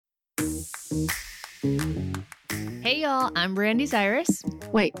Hey y'all, I'm Brandy Cyrus.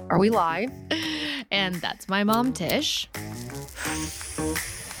 Wait, are we live? And that's my mom, Tish.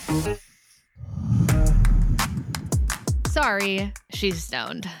 Sorry, she's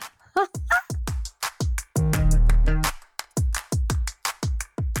stoned.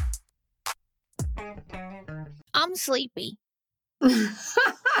 I'm sleepy.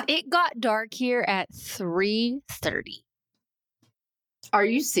 It got dark here at 3:30. Are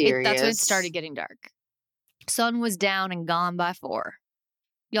you serious? That's when it started getting dark. Sun was down and gone by 4.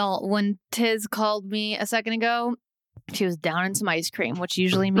 Y'all, when Tiz called me a second ago, she was down in some ice cream, which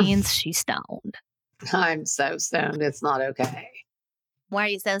usually means she's stoned. I'm so stoned. It's not okay. Why are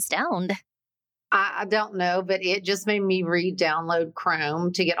you so stoned? I don't know, but it just made me re-download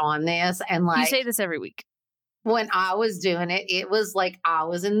Chrome to get on this. And You say this every week. When I was doing it, it was like I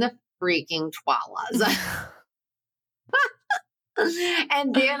was in the freaking twilight zone.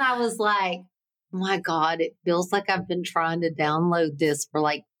 And then I was like, oh my God, it feels like I've been trying to download this for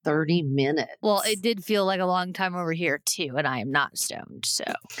like 30 minutes. Well, it did feel like a long time over here too, and I am not stoned, so.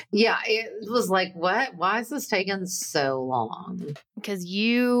 Yeah, it was like, what? Why is this taking so long? Because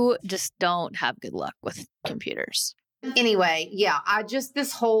you just don't have good luck with computers. Anyway, yeah,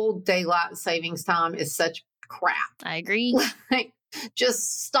 this whole daylight savings time is such crap. I agree. Like,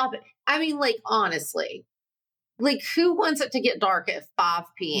 just stop it. I mean, like, honestly, like, who wants it to get dark at 5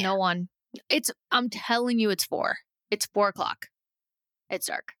 p.m.? No one. I'm telling you, it's 4. It's 4 o'clock. It's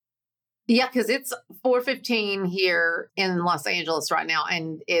dark. Yeah, because it's 4:15 here in Los Angeles right now,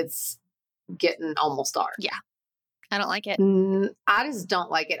 and it's getting almost dark. Yeah. I don't like it. I just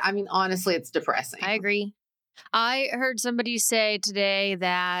don't like it. I mean, honestly, it's depressing. I agree. I heard somebody say today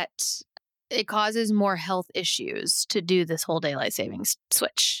that it causes more health issues to do this whole daylight savings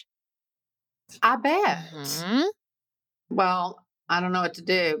switch. I bet. Mm-hmm. Well, I don't know what to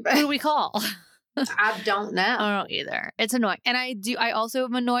do. But who do we call? I don't know. I don't know either. It's annoying. And I also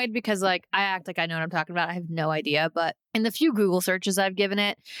am annoyed because like I act like I know what I'm talking about. I have no idea. But in the few Google searches I've given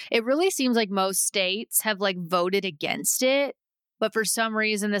it, it really seems like most states have like voted against it. But for some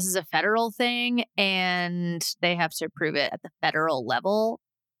reason, this is a federal thing and they have to approve it at the federal level.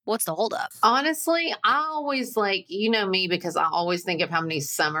 What's the holdup? Honestly, I always you know me, because I always think of how many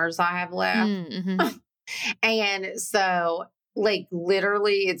summers I have left. Mm-hmm. And so, like,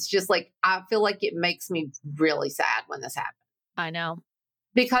 literally, it's just like, I feel like it makes me really sad when this happens. I know.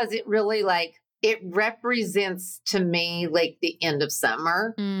 Because it really, it represents to me, like, the end of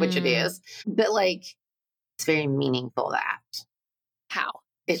summer, which it is. But, like, it's very meaningful that. How?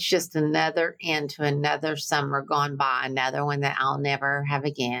 It's just another end to another summer gone by, another one that I'll never have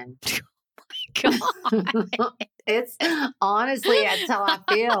again. God. It's honestly, that's how I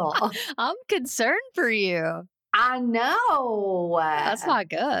feel. I'm concerned for you. I know. That's not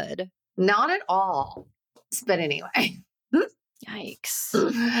good. Not at all. But anyway.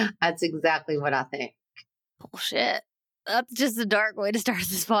 Yikes. That's exactly what I think. Bullshit. That's just a dark way to start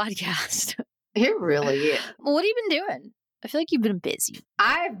this podcast. It really is. What have you been doing? I feel like you've been busy.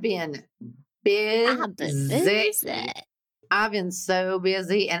 I've been busy. I've been so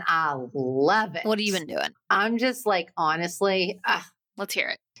busy and I love it. What have you been doing? I'm just like, honestly, let's hear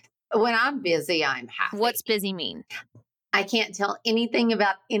it. When I'm busy, I'm happy. What's busy mean? I can't tell anything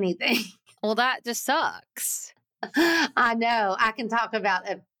about anything. Well, that just sucks. I know. I can talk about,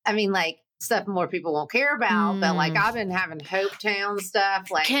 stuff more people won't care about, but I've been having Hope Town stuff.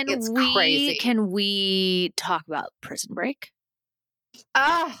 It's crazy. Can we talk about Prison Break?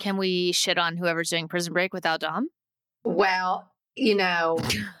 Can we shit on whoever's doing Prison Break without Dom? Well,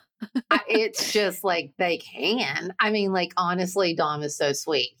 it's just like they can. I mean, honestly, Dom is so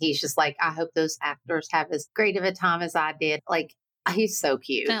sweet. He's just like, I hope those actors have as great of a time as I did. He's so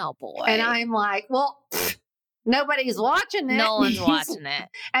cute. Oh, boy. And I'm like, well, nobody's watching it. No one's watching it.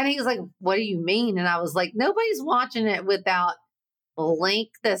 And he's like, what do you mean? And I was like, nobody's watching it without Link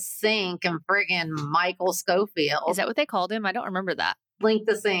the Sink and friggin' Michael Schofield. Is that what they called him? I don't remember that. Link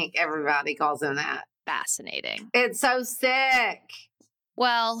the Sink. Everybody calls him that. Fascinating. It's so sick.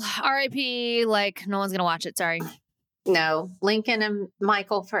 Well, R.I.P. no one's going to watch it. Sorry. No. Lincoln and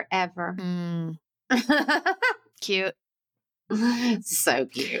Michael forever. Cute. So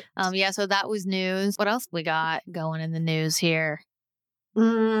cute. Yeah, so that was news. What else we got going in the news here?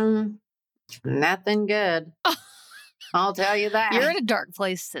 Nothing good. I'll tell you that. You're in a dark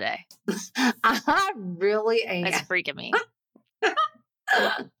place today. I really am. That's freaking me.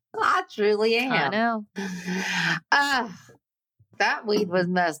 I truly am. I know. That weed was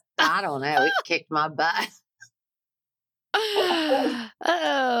messed. I don't know. It kicked my butt.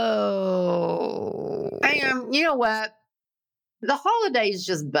 Oh. And you know what? The holidays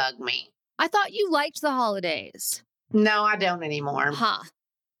just bug me. I thought you liked the holidays. No, I don't anymore. Huh.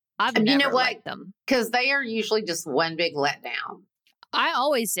 I've And never you know what? liked them. Because they are usually just one big letdown. I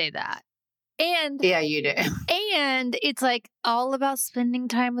always say that. And Yeah, you do. And it's like all about spending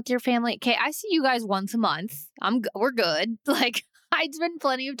time with your family. Okay, I see you guys once a month. We're good. Like I spend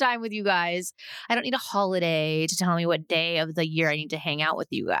plenty of time with you guys. I don't need a holiday to tell me what day of the year I need to hang out with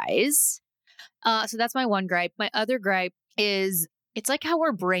you guys. So that's my one gripe. My other gripe is it's like how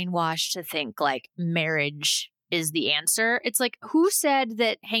we're brainwashed to think like marriage is the answer. It's like who said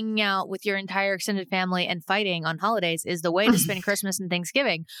that hanging out with your entire extended family and fighting on holidays is the way to spend Christmas and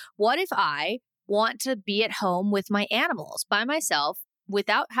Thanksgiving? What if I want to be at home with my animals by myself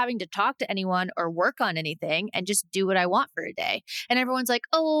without having to talk to anyone or work on anything and just do what I want for a day? And everyone's like,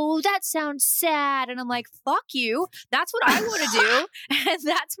 oh, that sounds sad. And I'm like, fuck you. That's what I want to do. And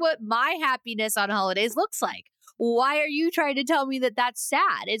that's what my happiness on holidays looks like. Why are you trying to tell me that that's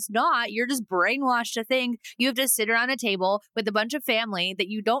sad? It's not. You're just brainwashed to think you have to sit around a table with a bunch of family that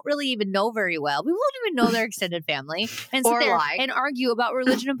you don't really even know very well. We won't even know their extended family and sit there and argue about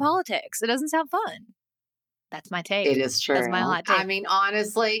religion and politics. It doesn't sound fun. That's my take. It is true. That's my hot take. I mean,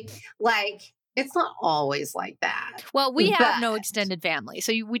 honestly, like it's not always like that. Well, we have no extended family.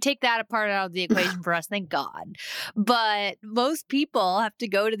 So we take that part out of the equation for us, thank God. But most people have to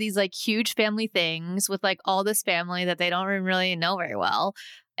go to these like huge family things with like all this family that they don't even really know very well.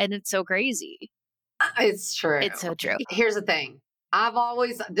 And it's so crazy. It's true. It's so true. Here's the thing.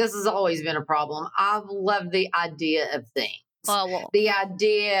 This has always been a problem. I've loved the idea of things. Well, the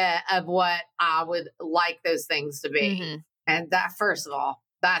idea of what I would like those things to be. Mm-hmm. And that, first of all,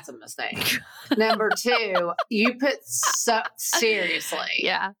 that's a mistake. Number two, you put seriously.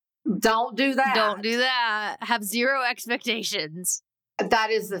 Yeah. Don't do that. Don't do that. Have zero expectations.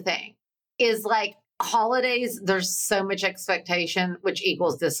 That is the thing. Is like holidays, there's so much expectation, which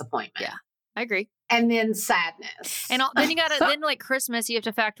equals disappointment. Yeah, I agree. And then sadness. And then you gotta, then like Christmas, you have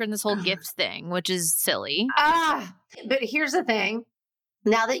to factor in this whole gift thing, which is silly. But here's the thing.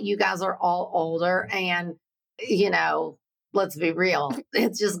 Now that you guys are all older and, let's be real,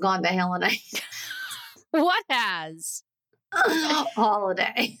 it's just gone to hell in a What has?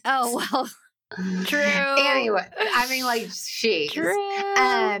 holiday. Oh, well, true. Anyway, I mean, like, she's. True.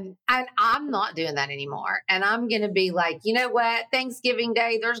 And I'm not doing that anymore. And I'm going to be like, you know what? Thanksgiving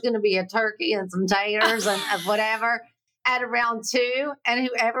Day, there's going to be a turkey and some taters and whatever at around 2. And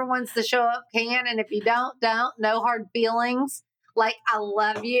whoever wants to show up can. And if you don't. No hard feelings. Like, I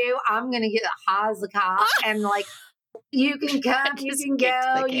love you. I'm going to get high as a kite. And like, you can come, you can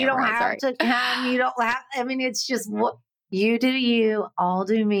go. You don't have to come. You don't have, I mean, it's just what you do you, I'll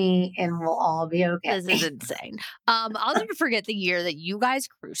do me, and we'll all be okay. This is insane. I'll never forget the year that you guys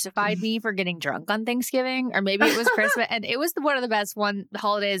crucified me for getting drunk on Thanksgiving, or maybe it was Christmas, and it was one of the best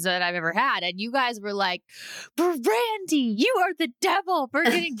holidays that I've ever had. And you guys were like, Brandy, you are the devil for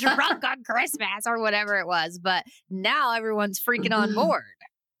getting drunk on Christmas, or whatever it was. But now everyone's freaking on board.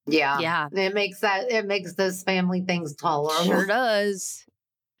 Yeah. Yeah. It makes those family things tolerable. Sure does.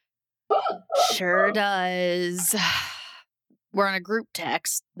 Sure does. We're on a group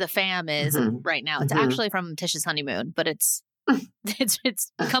text. The fam is right now. It's actually from Tish's honeymoon, but it's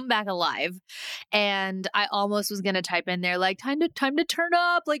come back alive. And I almost was gonna type in there like time to turn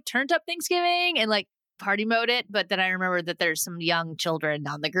up, like turned up Thanksgiving and like party mode it. But then I remembered that there's some young children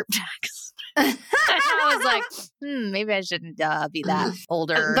on the group text. I was like, maybe I shouldn't be that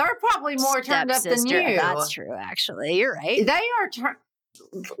older. They're probably more turned up than you. That's true, actually. You're right. They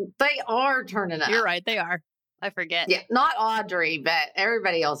are turning up. You're right. They are. I forget. Yeah, not Audrey, but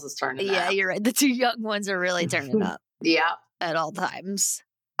everybody else is turning up. Yeah, you're right. The two young ones are really turning up. Yeah. At all times.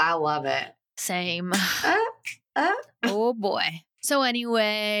 I love it. Same. Oh, boy. So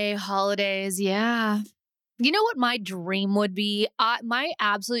anyway, holidays, yeah. You know what my dream would be? My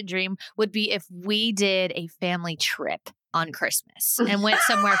absolute dream would be if we did a family trip on Christmas and went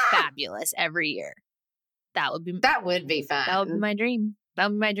somewhere fabulous every year. That would be fun. That would be my dream. That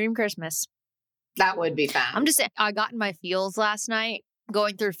would be my dream Christmas. That would be fun. I'm just saying, I got in my feels last night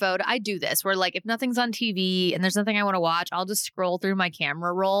going through photo. I do this where like if nothing's on TV and there's nothing I want to watch, I'll just scroll through my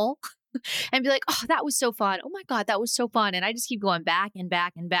camera roll and be like, oh, that was so fun. Oh my God, that was so fun. And I just keep going back and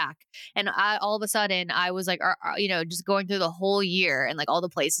back and back. And all of a sudden I was like, just going through the whole year and like all the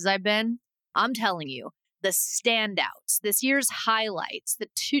places I've been. I'm telling you, the standouts, this year's highlights, the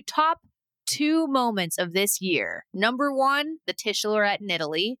top two moments of this year. Number one, the Tish Lorette in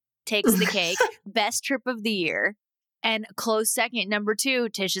Italy takes the cake. Best trip of the year. And close second, number two,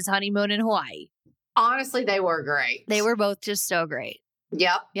 Tish's honeymoon in Hawaii. Honestly, they were great. They were both just so great.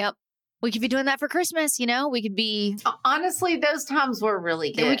 Yep. We could be doing that for Christmas, you know? We could be Honestly, those times were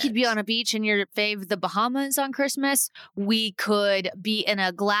really good. we could be on a beach in your fave, the Bahamas on Christmas. We could be in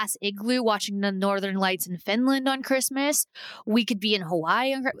a glass igloo watching the Northern Lights in Finland on Christmas. We could be in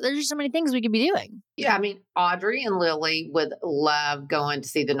Hawaii. There's just so many things we could be doing. Yeah, I mean, Audrey and Lily would love going to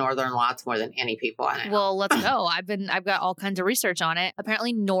see the Northern Lights more than any people I know. Well, let's go. I've got all kinds of research on it.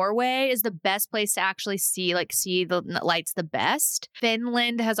 Apparently, Norway is the best place to actually see the lights the best.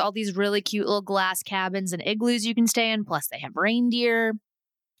 Finland has all these really cute little glass cabins and igloos you can stay in. Plus, they have reindeer.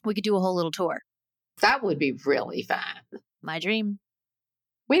 We could do a whole little tour. That would be really fun. My dream.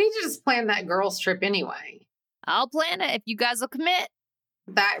 We need to just plan that girls' trip anyway. I'll plan it if you guys will commit.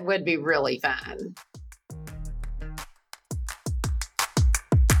 That would be really fun.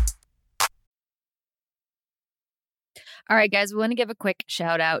 All right, guys, we want to give a quick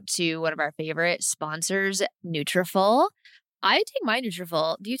shout out to one of our favorite sponsors, Nutrafol. I take my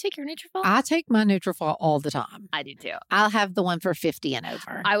Nutrafol. Do you take your Nutrafol? I take my Nutrafol all the time. I do too. I'll have the one for 50 and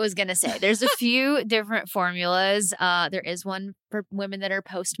over. I was going to say, there's a few different formulas. There is one for women that are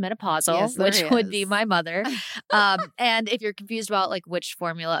postmenopausal, Yes, which would be is. my mother. And if you're confused about like which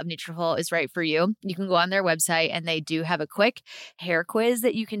formula of Nutrafol is right for you, you can go on their website and they do have a quick hair quiz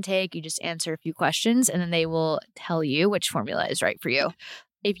that you can take. You just answer a few questions and then they will tell you which formula is right for you.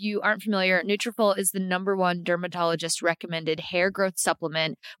 If you aren't familiar, Nutrafol is the #1 dermatologist recommended hair growth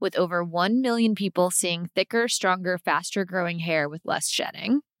supplement with over 1 million people seeing thicker, stronger, faster growing hair with less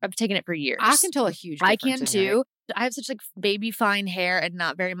shedding. I've taken it for years. I can tell a huge I difference. can too. I have such like baby fine hair and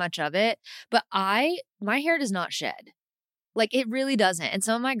not very much of it, but my hair does not shed. Like it really doesn't. And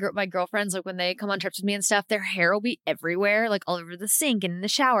some of my girlfriends, like when they come on trips with me and stuff, their hair will be everywhere, like all over the sink and in the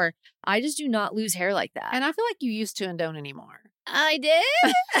shower. I just do not lose hair like that. And I feel like you used to and don't anymore. I did.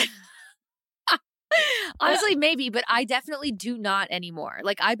 Honestly, maybe, but I definitely do not anymore.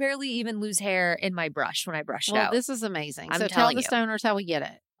 Like I barely even lose hair in my brush when I brush it Well, out. this is amazing. I'm So tell telling the you. stoners how we get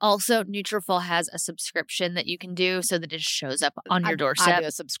it. Also, Nutrafol has a subscription that you can do so that it just shows up on your doorstep. I do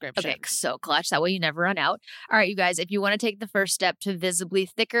a subscription. Okay, so clutch. That way you never run out. All right, you guys, if you want to take the first step to visibly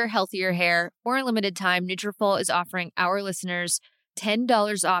thicker, healthier hair for a limited time, Nutrafol is offering our listeners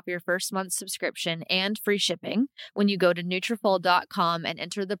 $10 off your first month subscription and free shipping when you go to Nutrafol.com and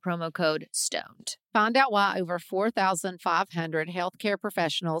enter the promo code STONED. Find out why over 4,500 healthcare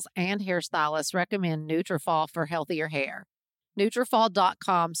professionals and hairstylists recommend Nutrafol for healthier hair.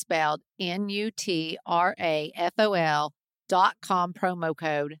 Nutrafol.com spelled Nutrafol.com promo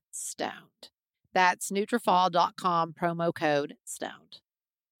code STONED. That's Nutrafol.com promo code STONED.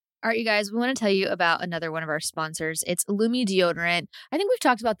 All right, you guys, we want to tell you about another one of our sponsors. It's Lumi Deodorant. I think we've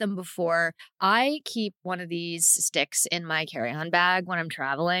talked about them before. I keep one of these sticks in my carry-on bag when I'm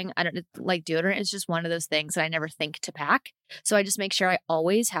traveling. I don't like deodorant. It's just one of those things that I never think to pack. So I just make sure I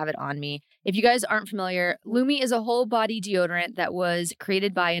always have it on me. If you guys aren't familiar, Lumi is a whole body deodorant that was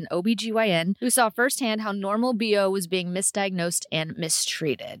created by an OBGYN who saw firsthand how normal BO was being misdiagnosed and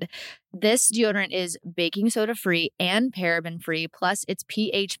mistreated. This deodorant is baking soda free and paraben free, plus it's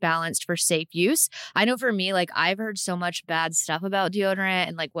pH balanced for safe use. I know for me, like I've heard so much bad stuff about deodorant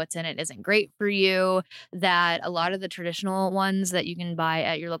and like what's in it isn't great for you that a lot of the traditional ones that you can buy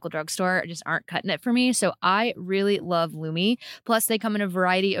at your local drugstore just aren't cutting it for me. So I really love Lumi. Plus they come in a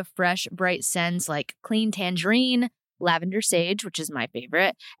variety of fresh, bright scents like clean tangerine, lavender sage, which is my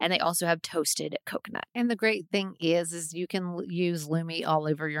favorite, and they also have toasted coconut. And the great thing is you can use Lumi all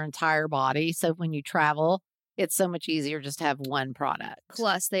over your entire body. So when you travel, it's so much easier just to have one product.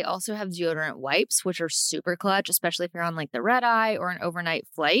 Plus, they also have deodorant wipes, which are super clutch, especially if you're on like the red eye or an overnight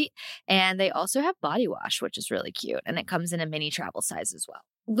flight. And they also have body wash, which is really cute. And it comes in a mini travel size as well.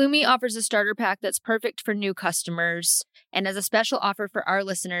 Lumi offers a starter pack that's perfect for new customers. And as a special offer for our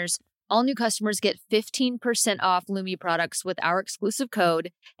listeners, all new customers get 15% off Lumi products with our exclusive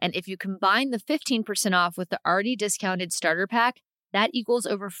code. And if you combine the 15% off with the already discounted starter pack, that equals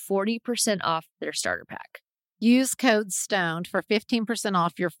over 40% off their starter pack. Use code STONED for 15%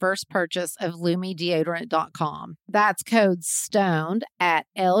 off your first purchase of LumiDeodorant.com. That's code STONED at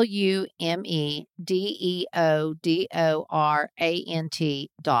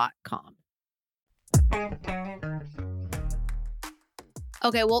LumiDeodorant.com.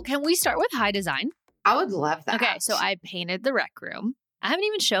 Okay, well, can we start with high design? I would love that. Okay, so I painted the rec room. I haven't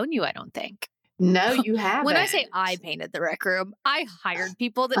even shown you, I don't think. No, you haven't. When I say I painted the rec room, I hired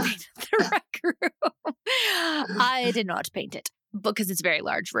people that painted the rec room. I did not paint it because it's a very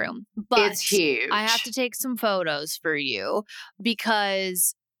large room. But it's huge. I have to take some photos for you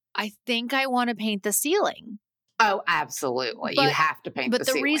because I think I want to paint the ceiling. Oh, absolutely. You have to paint the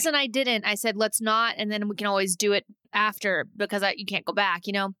ceiling. reason I didn't, I said, let's not, and then we can always do it after because you can't go back,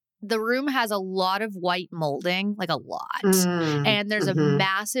 you know? the room has a lot of white molding, like a lot. And there's a mhm.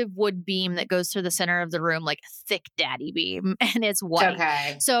 massive wood beam that goes through the center of the room, like a thick daddy beam, and it's white.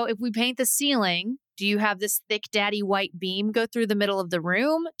 Okay. So if we paint the ceiling, do you have this thick daddy white beam go through the middle of the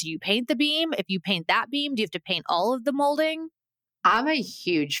room? Do you paint the beam? If you paint that beam, do you have to paint all of the molding? I'm a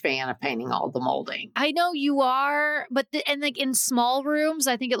huge fan of painting all the molding. I know you are, but and like in small rooms,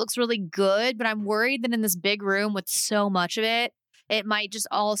 I think it looks really good, but I'm worried that in this big room with so much of it, it might just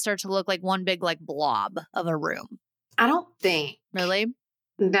all start to look like one big like blob of a room. I don't think. Really?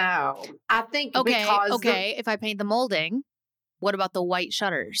 No. I think because Okay, if I paint the molding, what about the white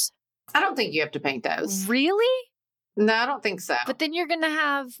shutters? I don't think you have to paint those. Really? No, I don't think so. But then you're going to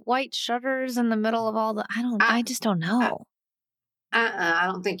have white shutters in the middle of all the I just don't know. I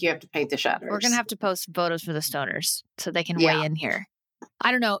don't think you have to paint the shutters. We're going to have to post photos for the stoners so they can weigh in here.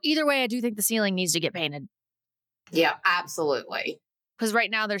 I don't know. Either way, I do think the ceiling needs to get painted. Yeah, absolutely. Because right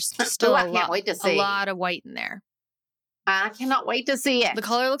now there's still I can't wait to see. A lot of white in there. I cannot wait to see it. The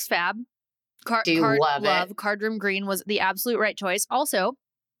color looks fab. Do you love it? Card room green was the absolute right choice. Also,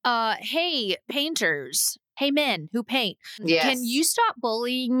 hey, painters. Hey, men who paint. Yes. Can you stop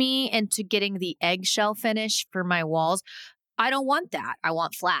bullying me into getting the eggshell finish for my walls? I don't want that. I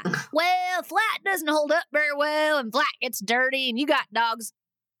want flat. Well, flat doesn't hold up very well, and flat gets dirty, and you got dogs.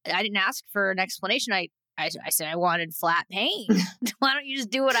 I didn't ask for an explanation. I said I wanted flat paint. Why don't you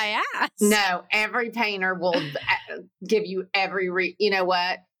just do what I asked? No, every painter will give you you know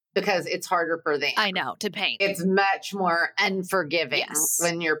what? Because it's harder for them. I know, to paint. It's much more unforgiving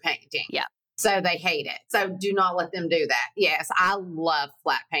when you're painting. Yeah. So they hate it. So do not let them do that. Yes, I love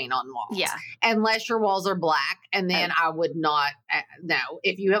flat paint on walls. Yeah. Unless your walls are black. And then I would not, no.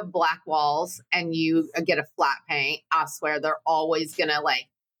 If you have black walls and you get a flat paint, I swear they're always going to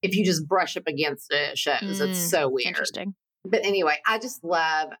if you just brush up against it, it shows. It's so weird. Interesting. But anyway, I just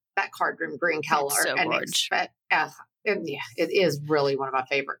love that card room green color. It's so gorgeous. Yeah, it is really one of my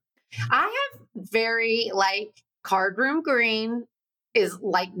favorite. I have very card room green is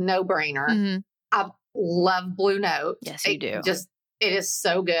no brainer. Mm-hmm. I love Blue Note. Yes, you do. It is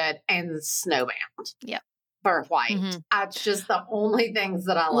so good, and Snowbound. Yep. For white. Mm-hmm. It's just the only things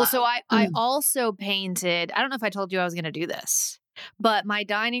that I love. Well, so I also painted, I don't know if I told you I was going to do this, but my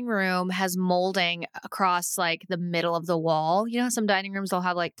dining room has molding across the middle of the wall. You know, some dining rooms will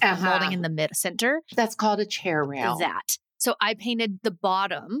have molding in the center. That's called a chair rail. That. So I painted the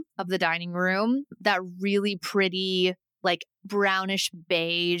bottom of the dining room that really pretty brownish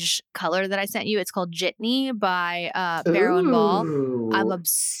beige color that I sent you. It's called Jitney by Barrow and Ball. I'm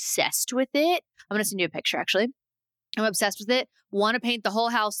obsessed with it. I'm going to send you a picture, actually. I'm obsessed with it. Want to paint the whole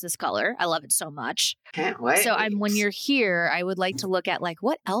house this color. I love it so much. Can't wait. So when you're here, I would like to look at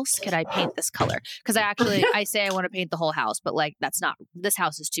what else could I paint this color? Because I say I want to paint the whole house, but this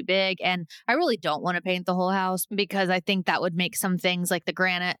house is too big. And I really don't want to paint the whole house because I think that would make some things like the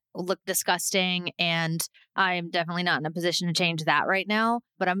granite look disgusting. And I am definitely not in a position to change that right now.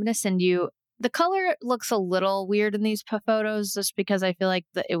 But I'm going to send you. The color looks a little weird in these photos just because I feel like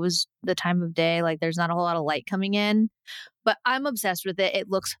it was the time of day. There's not a whole lot of light coming in, but I'm obsessed with it. It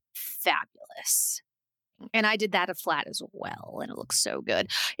looks fabulous. And I did that a flat as well, and it looks so good.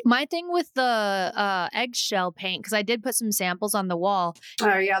 My thing with the eggshell paint, because I did put some samples on the wall.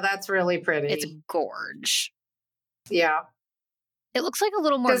 Oh, yeah, that's really pretty. It's gorge. Yeah. It looks like a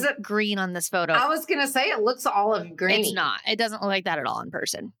little more green on this photo. I was going to say it looks olive green. It's not. It doesn't look like that at all in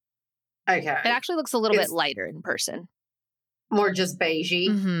person. Okay. It actually looks a little bit lighter in person. More just beigey.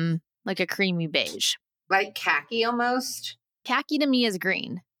 Mm-hmm. Like a creamy beige. Like khaki almost. Khaki to me is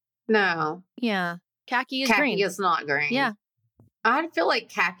green. No. Yeah. Khaki is green. Khaki is not green. Yeah. I feel like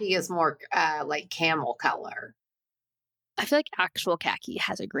khaki is more like camel color. I feel like actual khaki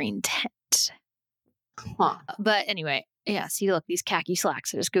has a green tint. Huh. But anyway, yeah, see, look, these khaki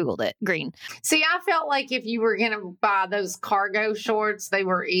slacks. I just Googled it. Green. See, I felt like if you were going to buy those cargo shorts, they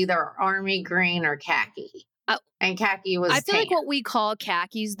were either army green or khaki. And khaki was I feel like what we call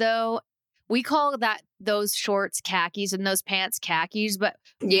khakis, though, we call those shorts khakis and those pants khakis. But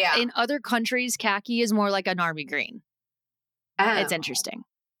in other countries, khaki is more like an army green. Oh. It's interesting.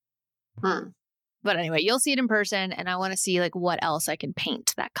 But anyway, you'll see it in person, and I want to see what else I can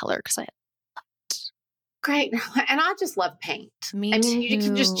paint that color because I love it. Great. And I just love paint. Me too. You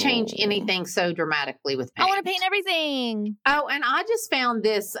can just change anything so dramatically with paint. I want to paint everything. Oh, and I just found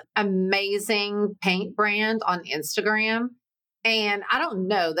this amazing paint brand on Instagram. And I don't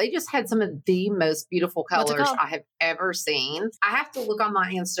know, they just had some of the most beautiful colors I have ever seen. I have to look on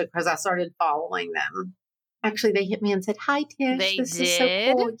my Insta because I started following them. Actually, they hit me and said, "Hi, Tish. They this did? is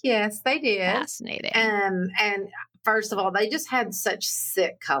so cool." Yes, they did. Fascinating. And First of all, they just had such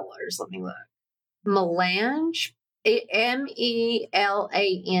sick colors. Let me look. Melange, Melange.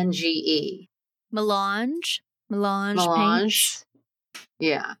 Melange Melange. paints.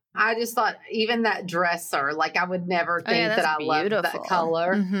 Yeah. I just thought even that dresser, like I would never Oh, yeah, think that that's I loved that beautiful.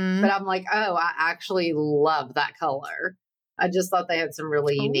 color. Mhm. But I'm like, oh, I actually love that color. I just thought they had some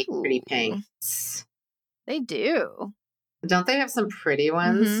really unique, pretty Ooh. paints. They do. Don't they have some pretty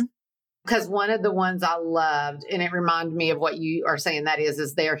ones? Mhm. Because one of the ones I loved, and it reminded me of what you are saying, that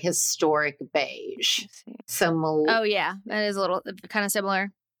is their historic beige. Let's see. So, Oh, yeah. That is a little kind of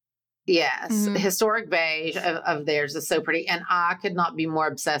similar. yes, Mhm. historic beige of theirs is so pretty. And I could not be more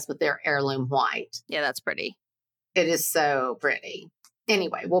obsessed with their heirloom white. Yeah, that's pretty. It is so pretty.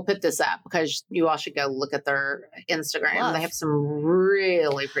 Anyway, we'll put this up because you all should go look at their Instagram. Love. They have some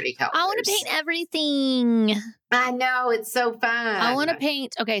really pretty colors. I want to paint everything. I know, it's so fun. I want to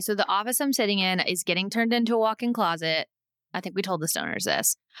paint. Okay, so the office I'm sitting in is getting turned into a walk-in closet. I think we told the stoners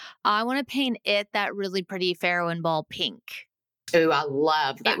this. I want to paint it that really pretty Pharaoh and Ball pink. Ooh, I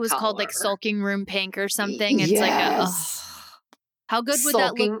love that. It was called like color. sulking room pink or something. It's like how good would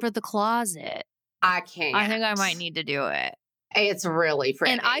that look for the closet? I can't. I think I might need to do it. It's really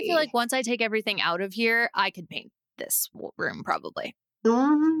pretty. And I feel like once I take everything out of here, I could paint this room probably.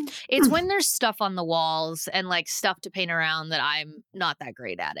 Mm-hmm. It's when there's stuff on the walls and like stuff to paint around that I'm not that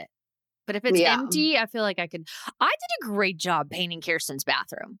great at it. But if it's empty, I feel like I could. I did a great job painting Kirsten's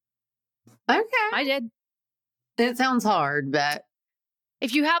bathroom. Okay. I did. It sounds hard, but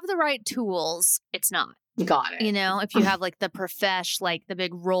if you have the right tools, it's not. Got it. You know, if you have like the Profesh, like the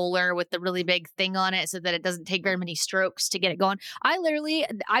big roller with the really big thing on it so that it doesn't take very many strokes to get it going. I've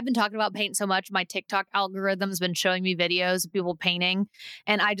been talking about paint so much. My TikTok algorithm's been showing me videos of people painting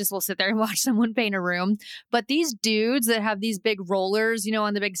and I just will sit there and watch someone paint a room. But these dudes that have these big rollers, you know,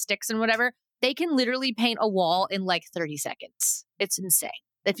 on the big sticks and whatever, they can literally paint a wall in like 30 seconds. It's insane.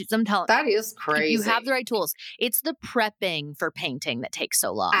 I'm telling that is crazy. If you have the right tools. It's the prepping for painting that takes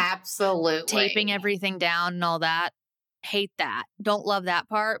so long. Absolutely. Taping everything down and all that. Hate that. Don't love that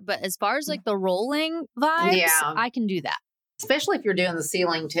part. But as far as like the rolling vibes, I can do that. Especially if you're doing the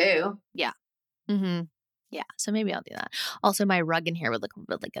ceiling too. Yeah. Mm-hmm. Yeah. So maybe I'll do that. Also, my rug in here would look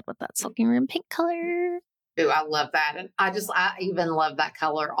really good with that sulking room pink color. Ooh, I love that. And I even love that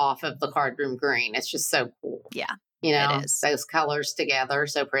color off of the card room green. It's just so cool. Yeah. You know, it is. Those colors together,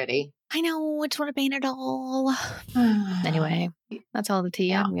 so pretty. I know. I just want to paint it all. Anyway, that's all the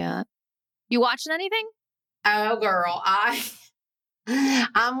tea I've got. You watching anything? Oh, girl.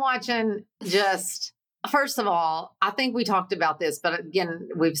 I'm watching just, first of all, I think we talked about this, but again,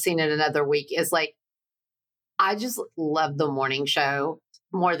 we've seen it another week, is like, I just love the morning show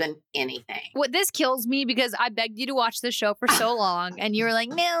more than anything. What this kills me because I begged you to watch this show for so long and you were like,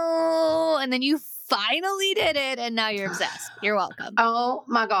 no. And then you finally did it and now you're obsessed. You're welcome. Oh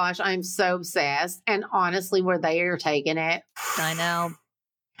my gosh, I'm so obsessed. And honestly, where they are taking it, I know.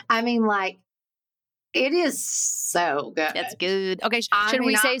 I mean, like, it is so good. It's good. Okay, should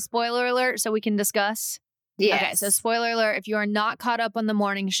we say spoiler alert so we can discuss? Yes. Okay, so spoiler alert, if you are not caught up on the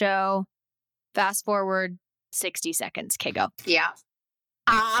morning show, fast forward 60 seconds. Okay, go. Yeah.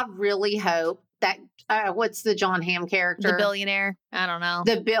 I really hope that, what's the John Hamm character? The billionaire. I don't know.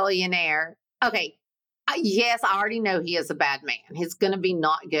 The billionaire. Okay. Yes, I already know he is a bad man. He's going to be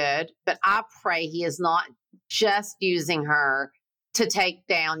not good, but I pray he is not just using her to take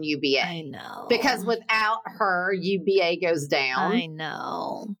down UBA. I know. Because without her, UBA goes down. I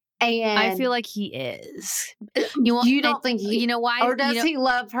know. And I feel like he is. You don't think he... You know why? Or does he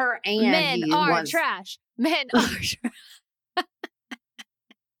love her and men are trash. Men are trash.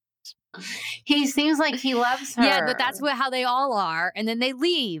 He seems like he loves her. Yeah, but that's how they all are. And then they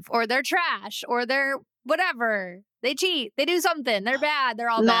leave, or they're trash, or they're whatever. They cheat. They do something. They're bad. They're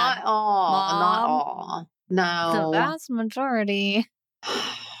all not bad. All. Mom, not all. No. The vast majority.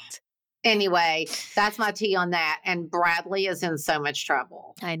 Anyway, that's my tea on that. And Bradley is in so much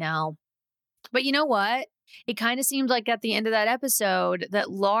trouble. I know. But you know what? It kind of seemed like at the end of that episode that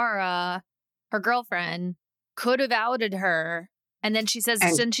Laura, her girlfriend, could have outed her. And then she says,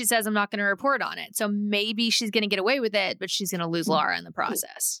 I'm not going to report on it. So maybe she's going to get away with it, but she's going to lose Laura in the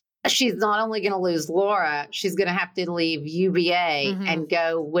process. She's not only going to lose Laura, she's going to have to leave UBA and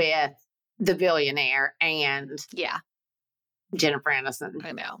go with the billionaire and Jennifer Aniston.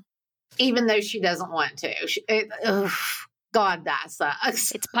 I know. Even though she doesn't want to. God, that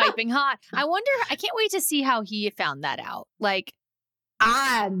sucks. It's piping hot. I can't wait to see how he found that out. Like,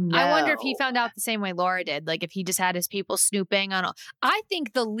 I wonder if he found out the same way Laura did. Like if he just had his people snooping on all. I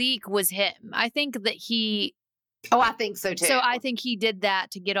think the leak was him. I think that he. Oh, I think so too. So I think he did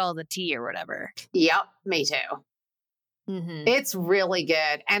that to get all the tea or whatever. Yep, me too. Mm-hmm. It's really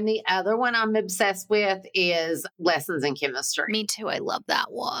good. And the other one I'm obsessed with is Lessons in Chemistry. Me too. I love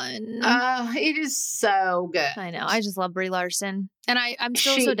that one. It is so good. I know. I just love Brie Larson. And I'm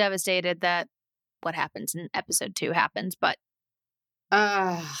still so devastated that what happens in episode 2 happens, but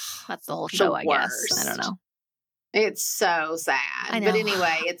that's the whole show, I guess. I don't know. It's so sad. I know. But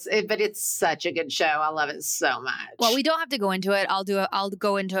anyway, it's such a good show. I love it so much. Well, we don't have to go into it. I'll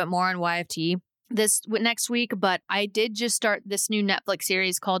go into it more on YFT next week, but I did just start this new Netflix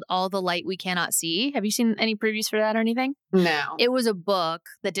series called All the Light We Cannot See. Have you seen any previews for that or anything? No. It was a book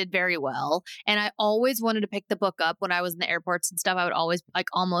that did very well, and I always wanted to pick the book up when I was in the airports and stuff. I would always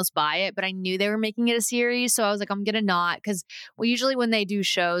almost buy it, but I knew they were making it a series, so I was like, I'm gonna not, because usually when they do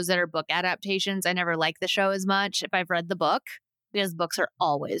shows that are book adaptations, I never like the show as much if I've read the book, because books are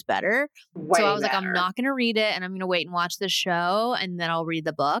always better. So I was like, I'm not gonna read it, and I'm gonna wait and watch the show, and then I'll read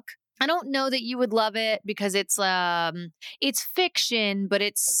the book. I don't know that you would love it because it's fiction, but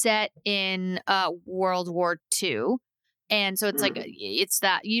it's set in World War II. And so it's it's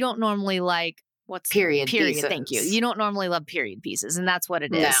that you don't normally like period pieces. Thank you. You don't normally love period pieces, and that's what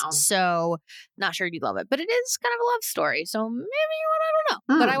it is. No. So not sure you'd love it, but it is kind of a love story. So maybe I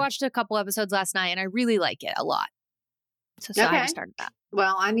don't know. But I watched a couple episodes last night and I really like it a lot. So I haven't started that.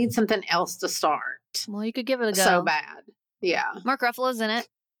 Well, I need something else to start. Well, you could give it a go. So bad. Yeah. Mark Ruffalo's in it.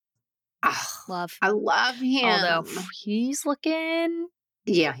 Oh, I love him. Although he's looking.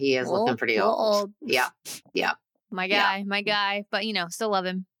 Yeah, he is looking pretty old. Yeah. My guy. But, still love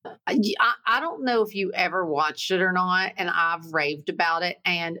him. I don't know if you ever watched it or not, and I've raved about it,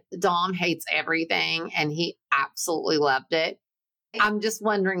 and Dom hates everything, and he absolutely loved it. I'm just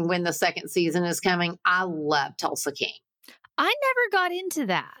wondering when the second season is coming. I love Tulsa King. I never got into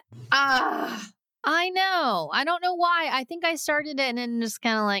that. I know. I don't know why. I think I started it and then just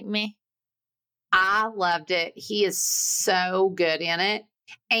kind of like me. I loved it. He is so good in it.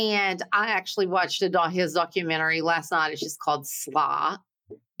 And I actually watched his documentary last night. It's just called Sly.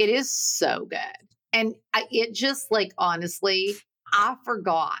 It is so good. And it just honestly, I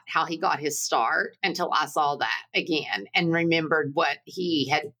forgot how he got his start until I saw that again and remembered what he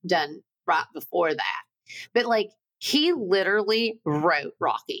had done right before that. But he literally wrote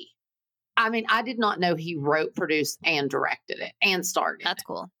Rocky. I mean, I did not know he wrote, produced, and directed it and starred in it. That's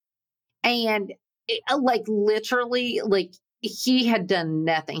cool. And literally, he had done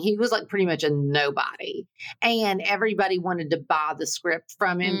nothing. He was pretty much a nobody. And everybody wanted to buy the script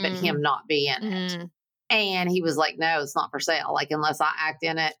from him, but him not be in it. And he was like, no, it's not for sale. Unless I act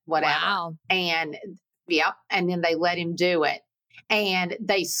in it, whatever. Wow. And yep. And then they let him do it. And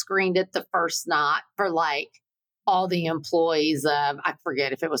they screened it the first night for all the employees of, I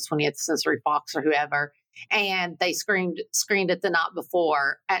forget if it was 20th Century Fox or whoever. And they screened it the night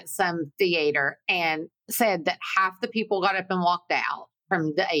before at some theater and said that half the people got up and walked out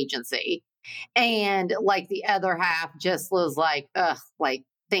from the agency. And the other half just was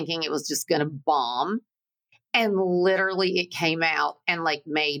thinking it was just going to bomb. And literally it came out and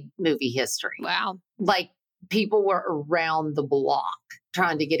made movie history. Wow. People were around the block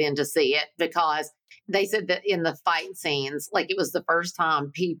trying to get in to see it because they said that in the fight scenes, it was the first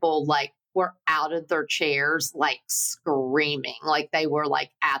time people were out of their chairs, screaming, they were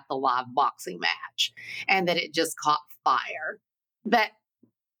at the live boxing match, and that it just caught fire. That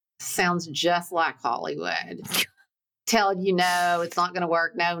sounds just like Hollywood. Telling you, no, it's not going to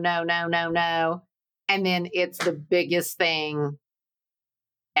work. No. And then it's the biggest thing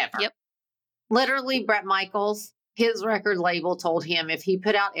ever. Yep. Literally, Bret Michaels, his record label told him if he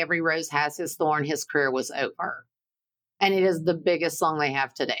put out Every Rose Has His Thorn, his career was over. And it is the biggest song they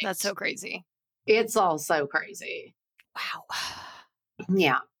have today. That's so crazy. It's all so crazy. Wow.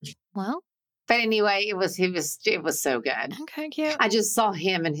 Yeah. Well. But anyway, it was so good. Okay, cute. I just saw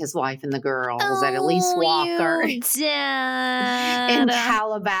him and his wife and the girls at Elise Walker in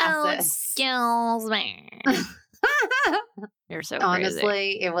Calabasas. Oh, excuse me. You're so crazy.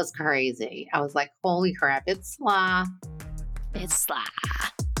 Honestly, it was crazy. I was like, holy crap, it's Sly. It's Sly.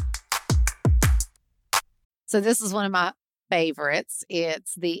 So this is one of my favorites.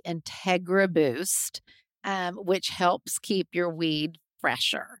 It's the Integra Boost, which helps keep your weed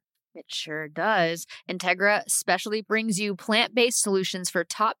fresher. It sure does. Integra specially brings you plant-based solutions for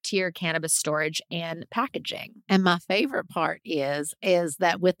top-tier cannabis storage and packaging. And my favorite part is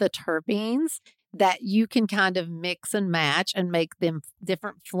that with the terpenes, that you can kind of mix and match and make them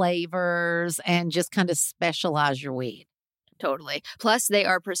different flavors and just kind of specialize your weed. Totally. Plus, they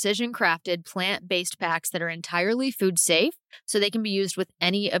are precision-crafted plant-based packs that are entirely food safe, so they can be used with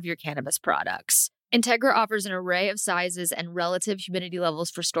any of your cannabis products. Integra offers an array of sizes and relative humidity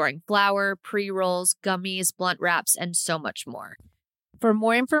levels for storing flour, pre-rolls, gummies, blunt wraps, and so much more. For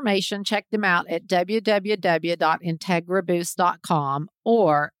more information, check them out at www.integraboost.com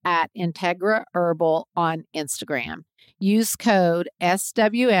or at Integra Herbal on Instagram. Use code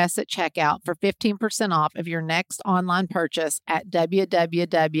SWS at checkout for 15% off of your next online purchase at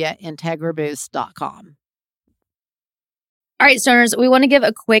www.integraboost.com. All right, stoners, we want to give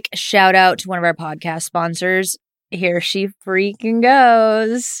a quick shout out to one of our podcast sponsors. Here she freaking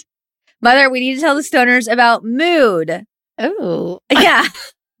goes. Mother, we need to tell the stoners about Mood. Oh, Yeah.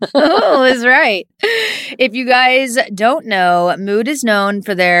 Oh, is right. If you guys don't know, Mood is known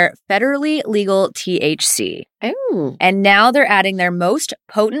for their federally legal THC. oh. And now they're adding their most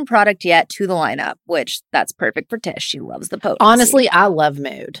potent product yet to the lineup, which that's perfect for Tish. She loves the potency. Honestly, I love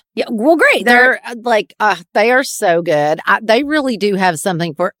Mood. Yeah, well, great. They're they are so good. They really do have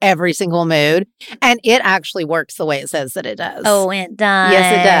something for every single mood. And it actually works the way it says that it does. Oh, it does.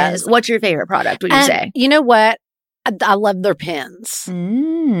 Yes, it does. What's your favorite product, would you say? You know what? I love their pens.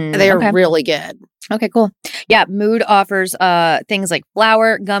 They're really good. Okay, cool. Yeah, Mood offers things like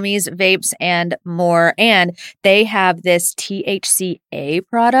flour, gummies, vapes, and more. And they have this THCA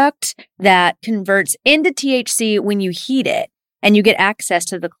product that converts into THC when you heat it, and you get access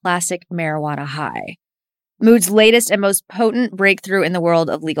to the classic marijuana high. Mood's latest and most potent breakthrough in the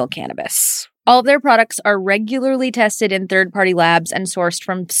world of legal cannabis. All of their products are regularly tested in third-party labs and sourced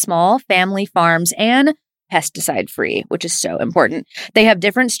from small family farms and pesticide-free, which is so important. They have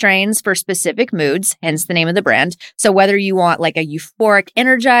different strains for specific moods, hence the name of the brand. So whether you want like a euphoric,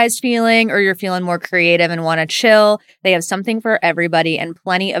 energized feeling or you're feeling more creative and want to chill, they have something for everybody and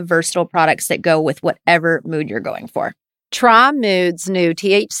plenty of versatile products that go with whatever mood you're going for. Try Mood's new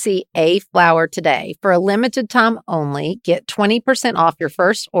THCA flower today. For a limited time only, get 20% off your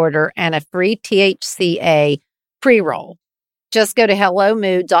first order and a free THCA pre-roll. Just go to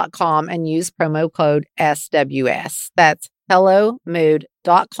hellomood.com and use promo code SWS. That's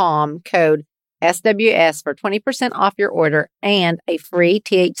hellomood.com, code SWS for 20% off your order and a free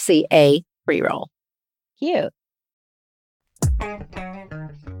THCA pre-roll. Cute.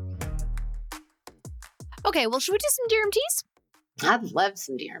 Okay, well, should we do some DRMTs? I'd love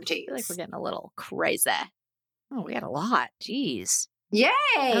some I DRMTs. feel like we're getting a little crazy. Oh, we got a lot. Jeez. Yay!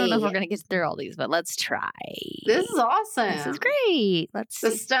 I don't know if we're going to get through all these, but let's try. This is awesome. This is great. Let's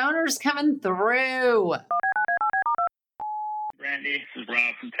The see. stoners coming through. Randy, this is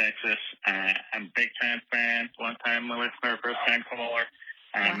Rob from Texas. I'm a big time fan, long-time listener, first-time caller.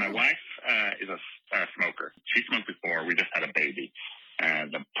 My wife is a smoker. She smoked before. We just had a baby.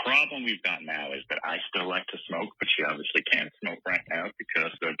 The problem we've got now is that I still like to smoke, but she obviously can't smoke right now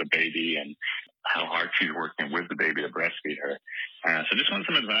because of the baby and how hard she's working with the baby to breastfeed her. So just want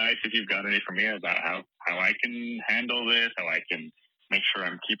some advice, if you've got any for me, about how I can handle this, how I can make sure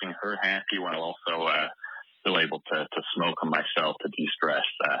I'm keeping her happy while also still able to smoke myself to de-stress.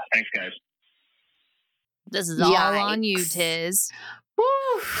 Thanks, guys. This is all on you, Yikes. Tiz. Woo.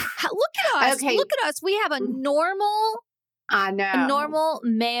 Look at us. Okay. Look at us. We have a normal I know. a normal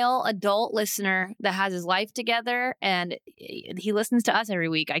male adult listener that has his life together, and he listens to us every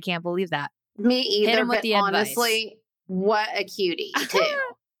week. I can't believe that. Me either, him with but the advice. honestly, what a cutie, too.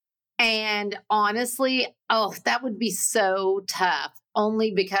 And honestly, that would be so tough,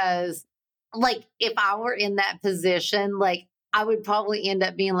 only because, like, if I were in that position, like, I would probably end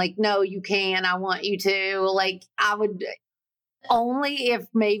up being like, no, you can, I want you to. Like, I would only if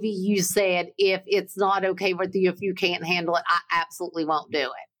maybe you said, if it's not okay with you, if you can't handle it, I absolutely won't do it.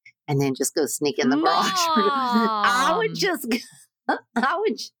 And then just go sneak in the garage. I would Mom. just,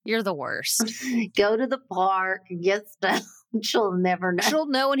 You're the worst. go to the park, get stuff. She'll never know. She'll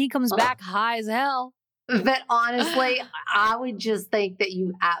know when he comes back high as hell. But honestly, I would just think that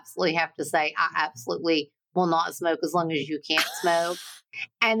you absolutely have to say, I absolutely will not smoke as long as you can't smoke.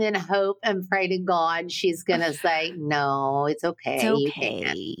 And then hope and pray to God she's going to say, no, it's okay. It's You okay.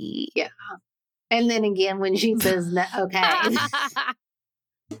 can. Yeah. And then again, when she says, no, okay,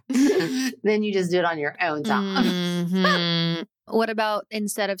 then you just do it on your own time. Mhm. What about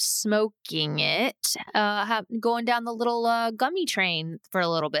instead of smoking it, going down the little gummy train for a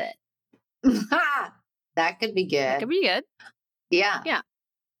little bit? That could be That good. could be good. Yeah. Yeah.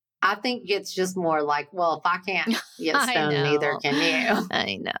 I think it's just more like, well, if I can't get I stoned, neither know. can you.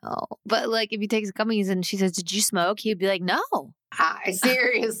 I know. But like if he takes gummies and she says, did you smoke? He'd be like, no.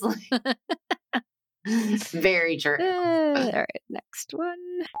 Seriously. Very true. All right. Next one.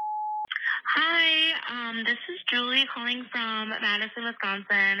 Hi, this is Julie calling from Madison,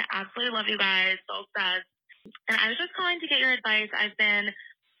 Wisconsin. Absolutely love you guys. So obsessed. And I was just calling to get your advice. I've been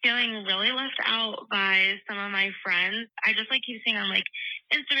feeling really left out by some of my friends. I just like keep seeing on like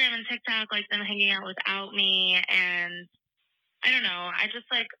Instagram and TikTok, like them hanging out without me. And I don't know. I just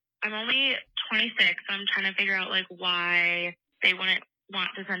like, I'm only 26. So I'm trying to figure out like why they wouldn't want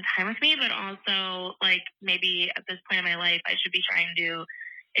to spend time with me, but also like maybe at this point in my life, I should be trying to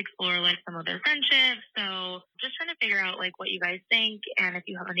explore like some of their friendships. So just trying to figure out like what you guys think and if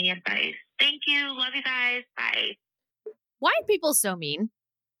you have any advice. Thank you. Love you guys. Bye. Why are people so mean?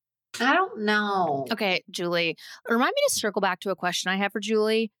 I don't know. Okay, Julie, remind me to circle back to a question I have for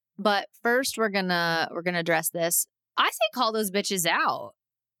Julie. But first, we're gonna address this. I say call those bitches out.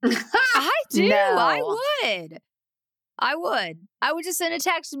 I do. No. I would just send a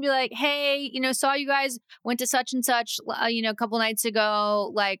text and be like, hey, saw you guys went to such and such, a couple nights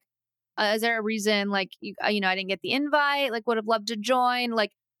ago. Like, is there a reason, like, I didn't get the invite? Like, would have loved to join.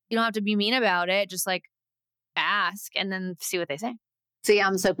 Like, you don't have to be mean about it. Just like ask and then see what they say. See,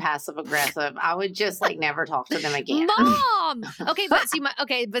 I'm so passive aggressive. I would just like never talk to them again. Mom! Okay,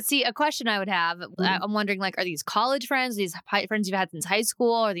 but see, a question I would have, I'm wondering, like, are these college friends, these friends you've had since high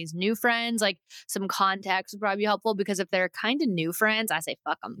school, or these new friends? Like, some context would probably be helpful, because if they're kind of new friends, I say,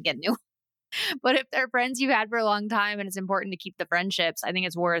 fuck them, get new. But if they're friends you've had for a long time and it's important to keep the friendships, I think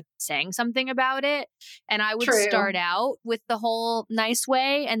it's worth saying something about it. And I would start out with the whole nice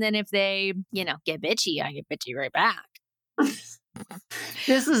way. And then if they, get bitchy, I get bitchy right back.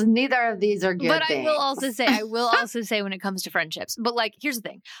 This is neither of these are good. But things. I will also say when it comes to friendships, but like, here's the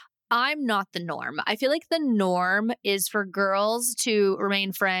thing. I'm not the norm. I feel like the norm is for girls to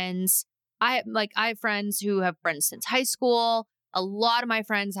remain friends. I have friends who have friends since high school. A lot of my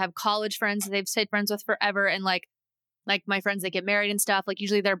friends have college friends that they've stayed friends with forever. And like my friends that get married and stuff, like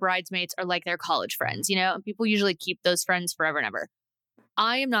usually their bridesmaids are like their college friends, and people usually keep those friends forever and ever.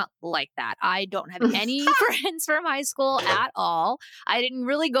 I am not like that. I don't have any friends from high school at all. I didn't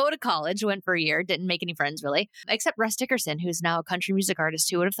really go to college, went for a year, didn't make any friends really, except Russ Dickerson, who's now a country music artist.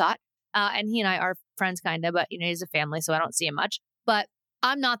 Who would have thought? And he and I are friends kind of, but he's a family, so I don't see him much. But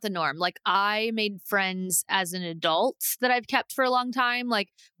I'm not the norm. Like, I made friends as an adult that I've kept for a long time. Like,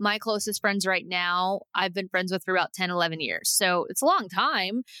 my closest friends right now, I've been friends with for about 10, 11 years. So it's a long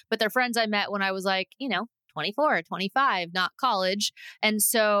time, but they're friends I met when I was like, 24, 25, not college. And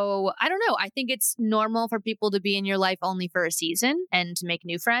so I don't know. I think it's normal for people to be in your life only for a season and to make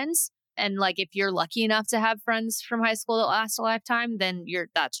new friends. And like, if you're lucky enough to have friends from high school that last a lifetime, then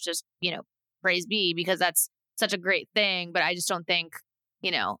that's just, praise be, because that's such a great thing. But I just don't think,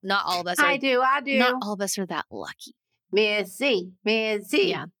 not all of us are. I do. Not all of us are that lucky. Missy.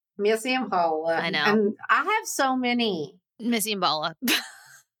 Yeah. Missy and Paula. I know. And I have so many. Missy and Paula.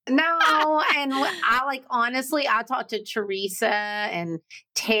 No, and I honestly, I talked to Teresa and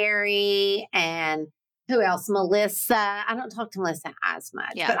Terry and who else? Melissa. I don't talk to Melissa as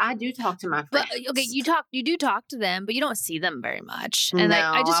much, but I do talk to my friends. But, okay, you do talk to them, but you don't see them very much. And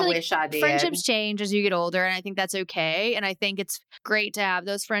I wish I did. Friendships change as you get older, and I think that's okay. And I think it's great to have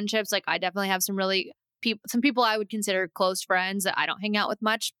those friendships. Like, I definitely have some people I would consider close friends that I don't hang out with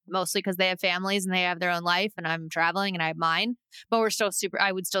much, mostly because they have families and they have their own life, and I'm traveling and I have mine. But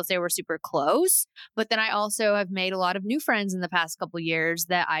I would still say we're super close. But then I also have made a lot of new friends in the past couple of years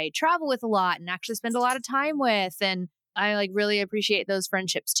that I travel with a lot and actually spend a lot of time with. And I really appreciate those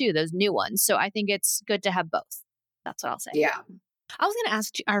friendships too, those new ones. So I think it's good to have both. That's what I'll say. Yeah. I was going to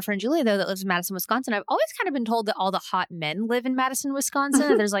ask our friend Julie, though, that lives in Madison, Wisconsin. I've always kind of been told that all the hot men live in Madison,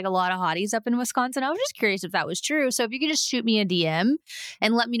 Wisconsin. There's like a lot of hotties up in Wisconsin. I was just curious if that was true. So if you could just shoot me a DM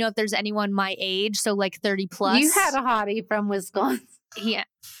and let me know if there's anyone my age, so like 30 plus. You had a hottie from Wisconsin. Yeah.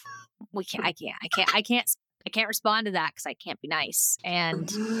 I can't respond to that because I can't be nice. And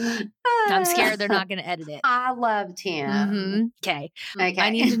I'm scared they're not going to edit it. I loved him. Mm-hmm. Okay. I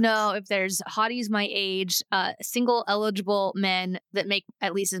need to know if there's hotties my age, single eligible men that make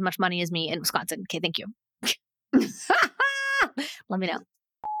at least as much money as me in Wisconsin. Okay, thank you. Let me know.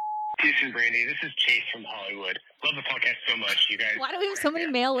 Houston, Brandy. This is Chase from Hollywood. Love the podcast so much, you guys. Why do we have so many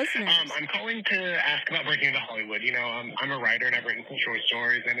male listeners? I'm calling to ask about breaking into Hollywood. I'm a writer and I've written some short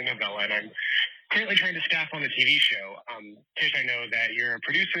stories and a novella, and I'm currently trying to staff on the TV show. Tish, I know that you're a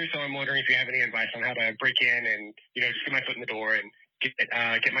producer, so I'm wondering if you have any advice on how to break in and, just get my foot in the door and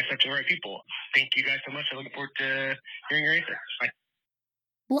get my stuff to the right people. Thank you guys so much. I look forward to hearing your answer. Bye.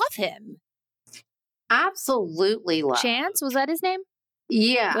 Love him. Absolutely love. Chance, was that his name?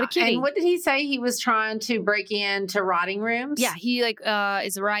 Yeah. What a cutie. And what did he say? He was trying to break into writing rooms? Yeah, he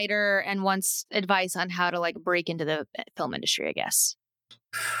is a writer and wants advice on how to break into the film industry, I guess.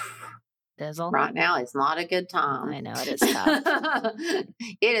 Dizzle. Right now is not a good time. I know, it is tough.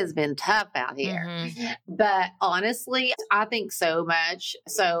 It has been tough out here. But honestly, I think so much.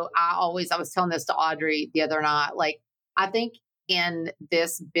 So I was telling this to Audrey the other night, like, I think in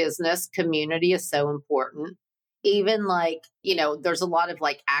this business, community is so important. Even like, there's a lot of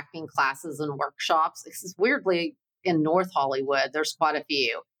like acting classes and workshops. This is weirdly in North Hollywood, there's quite a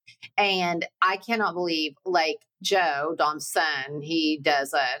few. And I cannot believe, like, Joe, Dom's son, he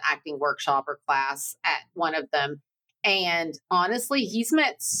does an acting workshop or class at one of them. And honestly, he's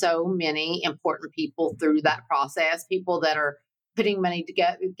met so many important people through that process, people that are putting money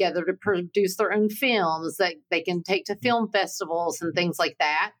together to produce their own films that they can take to film festivals and things like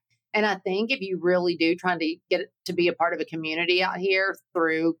that. And I think if you really do trying to get to be a part of a community out here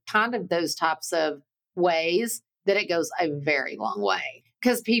through kind of those types of ways, that it goes a very long way.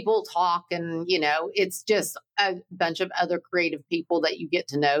 Because people talk and, it's just a bunch of other creative people that you get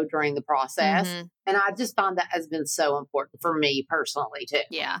to know during the process. And I just found that has been so important for me personally, too.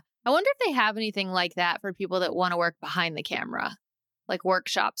 Yeah. I wonder if they have anything like that for people that want to work behind the camera, like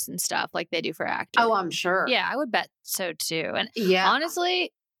workshops and stuff like they do for actors. Oh, I'm sure. Yeah, I would bet so, too. And yeah,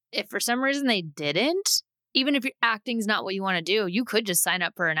 honestly, if for some reason they didn't, even if your acting's not what you want to do, you could just sign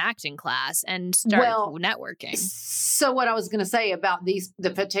up for an acting class and start networking. So what I was going to say about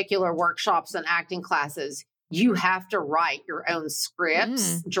the particular workshops and acting classes, you have to write your own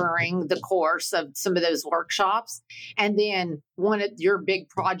scripts during the course of some of those workshops. And then one of your big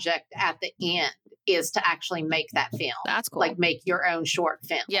project at the end is to actually make that film. That's cool. Like make your own short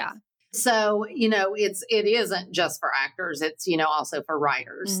film. Yeah. So, it isn't just for actors. It's, also for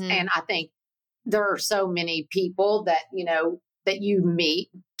writers. And I think there are so many people that, that you meet,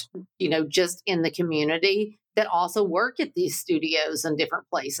 just in the community that also work at these studios and different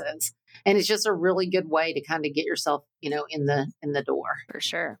places. And it's just a really good way to kind of get yourself, in the door. For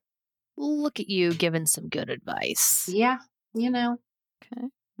sure. Look at you giving some good advice. Yeah. Okay.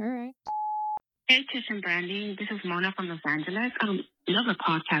 All right. Hey, Tish and Brandy. This is Mona from Los Angeles. Love the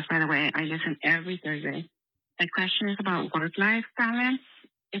podcast, by the way. I listen every Thursday. My question is about work-life balance.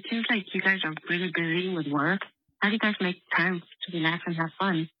 It seems like you guys are really busy with work. How do you guys make time to relax and have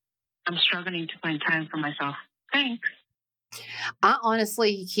fun? I'm struggling to find time for myself. Thanks. I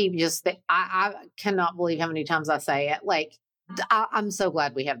honestly keep I cannot believe how many times I say it. Like, I'm so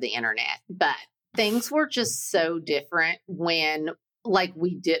glad we have the internet, but things were just so different when, like,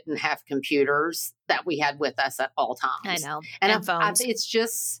 we didn't have computers that we had with us at all times. I know. And phones.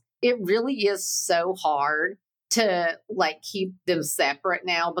 It really is so hard to like keep them separate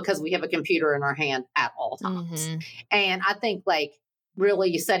now because we have a computer in our hand at all times. And I think like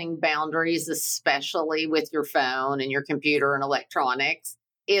really setting boundaries, especially with your phone and your computer and electronics,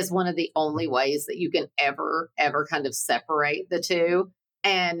 is one of the only ways that you can ever kind of separate the two.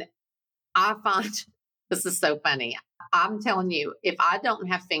 And I find this is so funny. I'm telling you, if I don't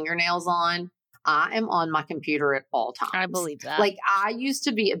have fingernails on, I am on my computer at all times. I believe that. Like I used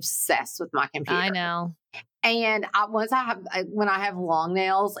to be obsessed with my computer. I know. And when I have long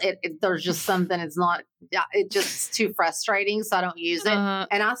nails, there's just something, it's just too frustrating. So I don't use it.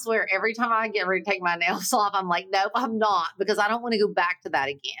 And I swear every time I get ready to take my nails off, I'm like, nope, I'm not, because I don't want to go back to that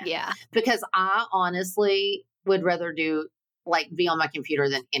again. Yeah. Because I honestly would rather be on my computer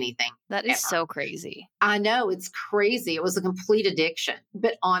than anything. That is so crazy. I know, it's crazy. It was a complete addiction.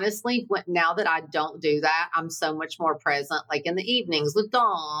 But honestly, now that I don't do that, I'm so much more present, like in the evenings with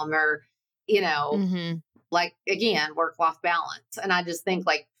Dom or, like, again, work-life balance. And I just think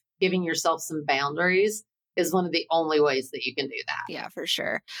like giving yourself some boundaries is one of the only ways that you can do that. Yeah, for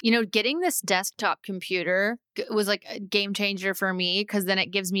sure. Getting this desktop computer was like a game changer for me because then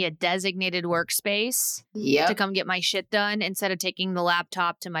it gives me a designated workspace to come get my shit done instead of taking the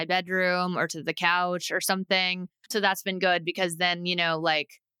laptop to my bedroom or to the couch or something. So that's been good because then, like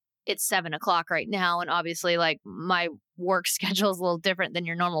it's 7:00 right now. And obviously like my work schedule is a little different than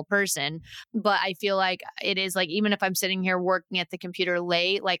your normal person. But I feel like it is like, even if I'm sitting here working at the computer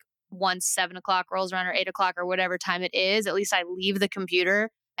late, like once 7:00 rolls around or 8:00 or whatever time it is, at least I leave the computer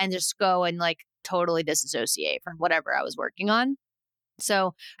and just go and like totally disassociate from whatever I was working on.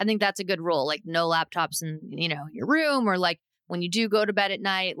 So I think that's a good rule, like no laptops in, your room, or like when you do go to bed at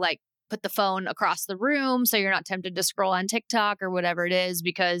night, like put the phone across the room so you're not tempted to scroll on TikTok or whatever it is,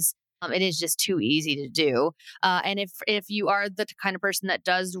 because it is just too easy to do. And if you are the kind of person that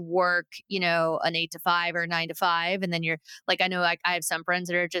does work, an 8 to 5 or 9 to 5, and then you're like, I know like I have some friends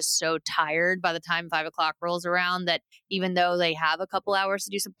that are just so tired by the time 5:00 rolls around that even though they have a couple hours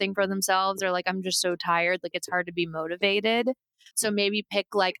to do something for themselves, they're like, I'm just so tired. Like it's hard to be motivated. So maybe pick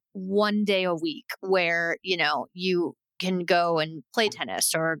like one day a week where, you can go and play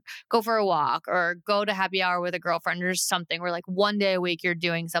tennis or go for a walk or go to happy hour with a girlfriend or something where like one day a week you're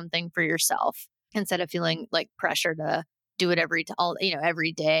doing something for yourself instead of feeling like pressure to do it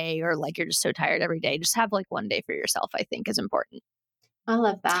every day or like you're just so tired every day. Just have like one day for yourself, I think is important. I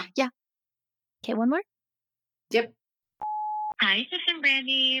love that. Yeah. Okay, one more. Yep. Hi, Tiff and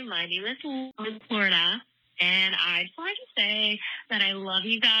Brandy. My name is Lauren, Florida. And I just wanted to say that I love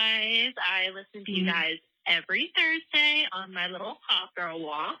you guys. I listen to you guys every Thursday on my little hot girl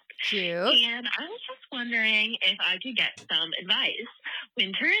walk. Cute. And I was just wondering if I could get some advice.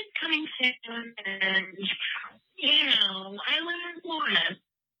 Winter is coming soon, and, I live in Florida.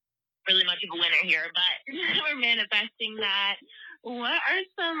 Really much of a winter here, but we're manifesting that. What are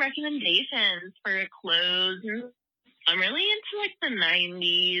some recommendations for clothes? I'm really into like the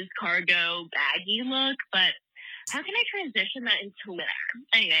 90s cargo baggy look, but how can I transition that into winter?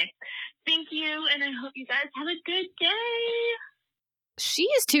 Anyway, thank you, and I hope you guys have a good day. She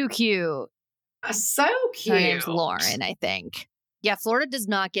is too cute. So cute. Her name's Lauren, I think. Yeah, Florida does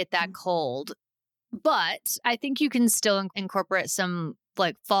not get that cold, but I think you can still incorporate some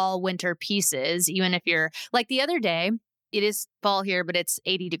like fall winter pieces, even if you're like the other day. It is fall here, but it's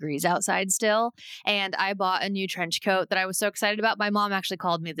 80 degrees outside still. And I bought a new trench coat that I was so excited about. My mom actually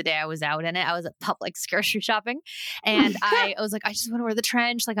called me the day I was out in it. I was at Publix grocery shopping. And I was like, I just want to wear the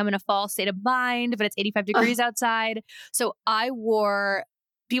trench. Like I'm in a fall state of mind, but it's 85 degrees outside. So I wore,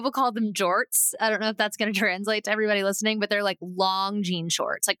 people call them jorts. I don't know if that's going to translate to everybody listening, but they're like long jean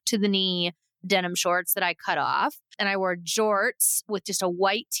shorts, like to the knee denim shorts that I cut off. And I wore jorts with just a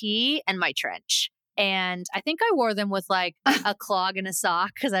white tee and my trench. And I think I wore them with like a clog and a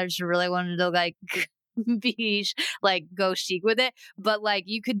sock because I just really wanted to like be like go chic with it. But like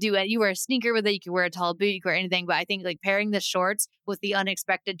you could do it. You wear a sneaker with it. You could wear a tall boot. You could wear anything. But I think like pairing the shorts with the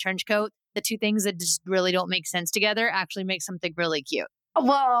unexpected trench coat, the two things that just really don't make sense together, actually make something really cute.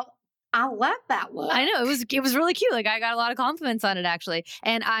 Well, I love that look. I know it was really cute. Like I got a lot of compliments on it actually.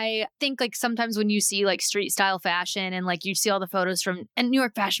 And I think like sometimes when you see like street style fashion and like you see all the photos from and New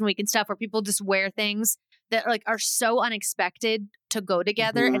York Fashion Week and stuff where people just wear things that like are so unexpected to go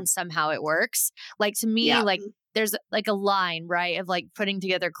together and somehow it works. Like to me, like there's like a line, right, of like putting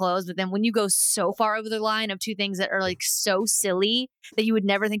together clothes. But then when you go so far over the line of two things that are like so silly that you would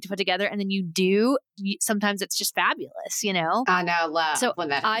never think to put together, and then you do, sometimes it's just fabulous, you know? I know, love when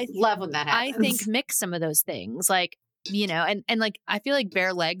that happens. I think mix some of those things, like, you know, and like I feel like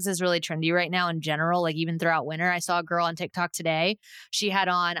bare legs is really trendy right now in general, like even throughout winter. I saw a girl on TikTok today. She had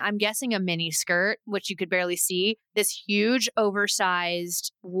on, I'm guessing a mini skirt, which you could barely see, this huge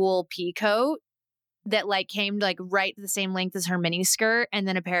oversized wool pea coat that like came like right the same length as her mini skirt and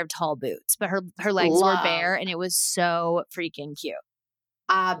then a pair of tall boots. But her legs were bare and it was so freaking cute.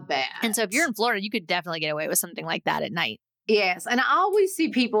 I bet. And so if you're in Florida, you could definitely get away with something like that at night. Yes. And I always see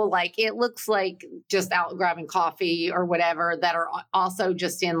people like, it looks like just out grabbing coffee or whatever that are also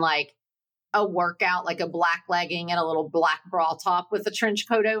just in like a workout, like a black legging and a little black bra top with a trench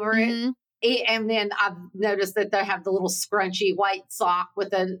coat over it. And then I've noticed that they have the little scrunchy white sock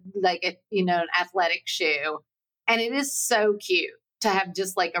with an athletic shoe. And it is so cute to have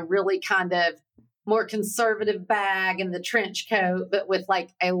just like a really kind of more conservative bag and the trench coat, but with like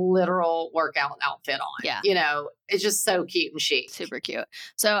a literal workout outfit on. Yeah. You know, it's just so cute and chic. Super cute.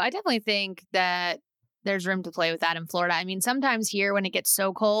 So I definitely think that there's room to play with that in Florida. I mean, sometimes here when it gets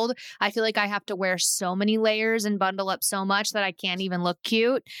so cold, I feel like I have to wear so many layers and bundle up so much that I can't even look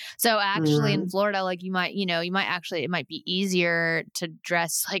cute. So actually in Florida, like it might be easier to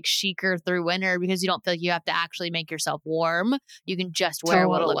dress like chicer through winter because you don't feel like you have to actually make yourself warm. You can just wear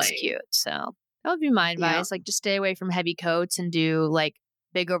what looks cute. So that would be my advice. Like just stay away from heavy coats and do like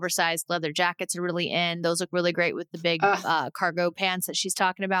big oversized leather jackets are really in. Those look really great with the big cargo pants that she's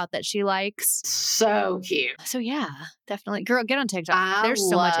talking about that she likes. So cute. So yeah, definitely. Girl, get on TikTok. There's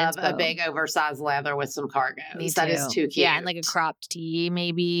so much inspo. A big oversized leather with some cargos. That is too cute. Yeah, and like a cropped tee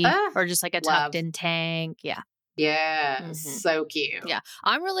maybe or just like a tucked in tank. Yeah. Yeah, so cute. Yeah.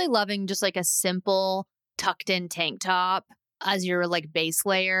 I'm really loving just like a simple tucked in tank top as your like base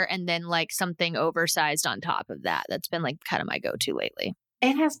layer and then like something oversized on top of that. That's been like kind of my go-to lately.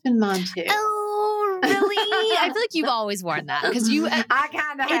 It has been mine too. Oh, really? I feel like you've always worn that because you. I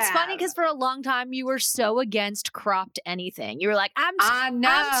kind of. It's funny because for a long time you were so against cropped anything. You were like, I'm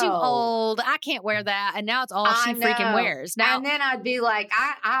too old. I can't wear that. And now it's all she freaking wears. Now, and then I'd be like,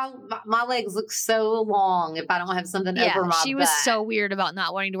 my legs look so long if I don't have something over my butt. She was so weird about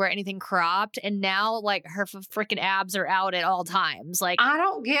not wanting to wear anything cropped, and now like her freaking abs are out at all times. Like I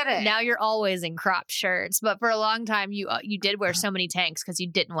don't get it. Now you're always in cropped shirts, but for a long time you did wear so many tanks because you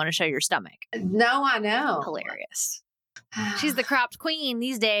didn't want to show your stomach. No, I know. Hilarious. She's the cropped queen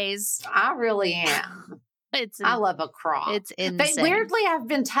these days. I really am. I love a crop. It's insane. But weirdly, I've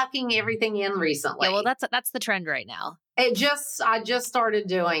been tucking everything in recently. Yeah, well, that's the trend right now. I just started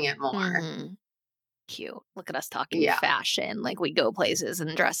doing it more. Mm-hmm. Cute. Look at us talking fashion. Like we go places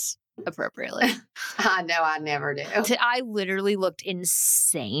and dress appropriately. I know, I never do. I literally looked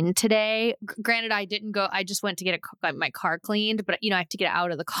insane today. Granted, I didn't go. I just went to get my car cleaned, but I have to get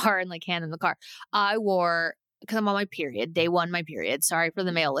out of the car and like hand in the car. I wore, because I'm on my period, day one, my period. Sorry for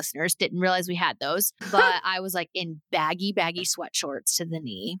the male listeners. Didn't realize we had those. But I was like in baggy sweat shorts to the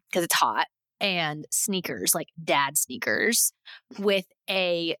knee because it's hot, and sneakers, like dad sneakers, with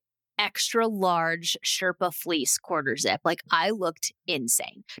a extra large Sherpa fleece quarter zip. Like I looked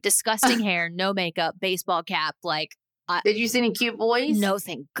insane. Disgusting hair, no makeup, baseball cap. Like, did you see any cute boys? No,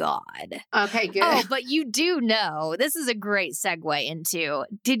 thank God. Okay, good. Oh, but you do know, this is a great segue into,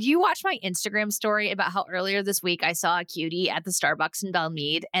 did you watch my Instagram story about how earlier this week I saw a cutie at the Starbucks in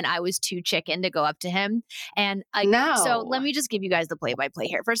Belmead and I was too chicken to go up to him? And no. So let me just give you guys the play-by-play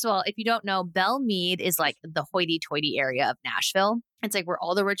here. First of all, if you don't know, Belmead is like the hoity-toity area of Nashville. It's like where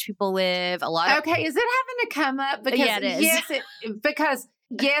all the rich people live. Okay, is it having to come up? Because yeah, it is.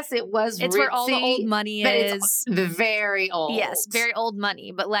 Yes, it was. It's ritzy, where all the old money is. It's very old. Yes, very old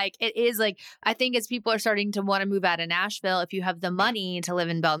money. But like it is like, I think as people are starting to want to move out of Nashville, if you have the money to live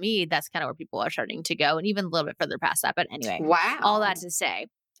in Belmead, that's kind of where people are starting to go, and even a little bit further past that. But anyway, wow. All that to say,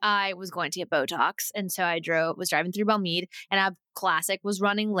 I was going to get Botox, and so I was driving through Belmead, and Classic was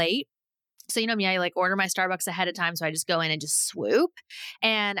running late. So you know me, I like order my Starbucks ahead of time. So I just go in and just swoop.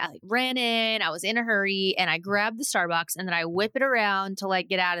 And I like ran in, I was in a hurry, and I grabbed the Starbucks and then I whip it around to like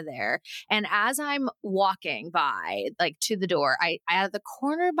get out of there. And as I'm walking by like to the door, I out of the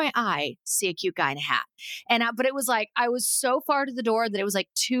corner of my eye see a cute guy in a hat. And but it was like, I was so far to the door that it was like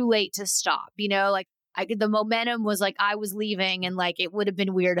too late to stop, like the momentum was like I was leaving and like it would have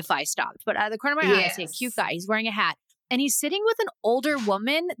been weird if I stopped. But out of the corner of my eye, I see a cute guy. He's wearing a hat. And he's sitting with an older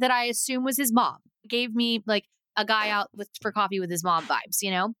woman that I assume was his mom. Gave me like a guy out for coffee with his mom vibes,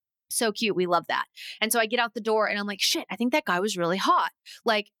 So cute. We love that. And so I get out the door and I'm like, shit, I think that guy was really hot.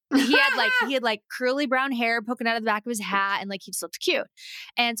 Like he had curly brown hair poking out of the back of his hat and like he just looked cute.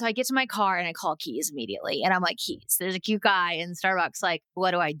 And so I get to my car and I call Keys immediately. And I'm like, Keys, there's a cute guy in Starbucks. Like,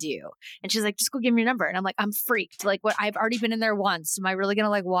 what do I do? And she's like, just go give me your number. And I'm like, I'm freaked. Like, what? I've already been in there once. Am I really going to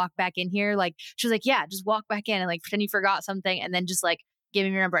like walk back in here? Like, she was like, yeah, just walk back in and like pretend you forgot something. And then just like, give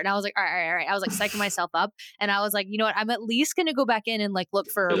him your number. And I was like, all right. I was like psyching myself up. And I was like, you know what? I'm at least going to go back in and like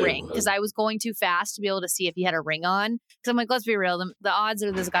look for a ring because I was going too fast to be able to see if he had a ring on. Because I'm like, let's be real. The odds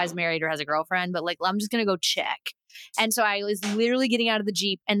are this guy's married or has a girlfriend, but like, I'm just going to go check. And so I was literally getting out of the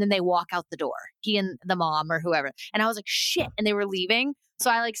Jeep and then they walk out the door, he and the mom or whoever. And I was like, shit. And they were leaving. So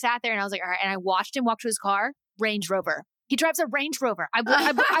I like sat there and I was like, all right. And I watched him walk to his car, Range Rover. He drives a Range Rover. I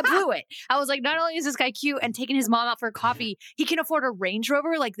blew it. I was like, not only is this guy cute and taking his mom out for coffee, he can afford a Range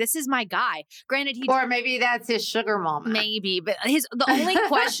Rover. Like, this is my guy. Granted, or maybe that's his sugar mama. Maybe, but the only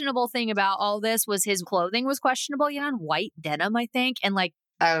questionable thing about all this was his clothing was questionable. He had on white denim, I think, and like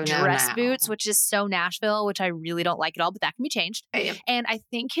dress boots, which is so Nashville, which I really don't like at all. But that can be changed. And I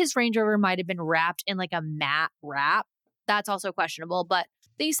think his Range Rover might have been wrapped in like a matte wrap. That's also questionable, but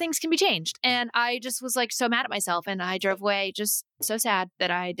these things can be changed. And I just was like so mad at myself and I drove away just so sad that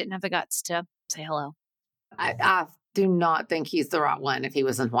I didn't have the guts to say hello. I do not think he's the right one if he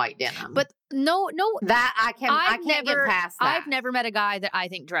was in white denim. But no, that I can't get past that. I've never met a guy that I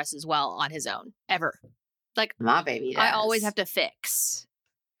think dresses well on his own ever. Like my baby does. I always have to fix.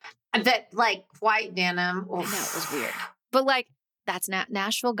 That like white denim. I know, it was weird. But like that's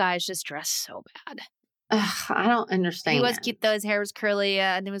Nashville guys just dress so bad. I don't understand. He was cute though. His hair was curly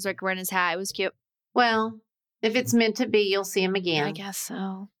and he was like wearing his hat. It was cute. Well, if it's meant to be, you'll see him again. I guess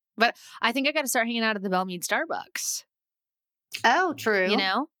so. But I think I got to start hanging out at the Belmead Starbucks. Oh, true.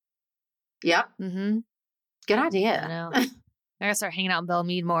 Yep. Mm-hmm. Good idea. I know. I got to start hanging out in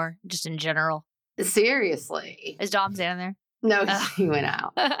Belmead more, just in general. Seriously. Is Dom standing there? No, he went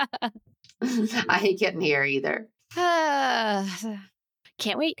out. He couldn't hear either.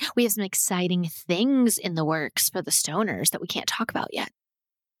 Can't wait. We have some exciting things in the works for the stoners that we can't talk about yet.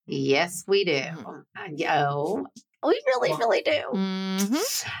 Yes, we do. We really do.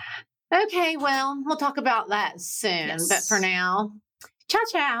 Mm-hmm. Okay, well, we'll talk about that soon. Yes. But for now,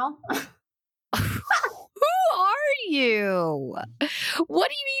 ciao. Who are you? What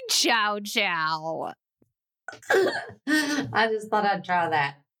do you mean, ciao? I just thought I'd try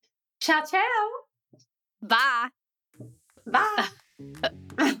that. Ciao. Bye.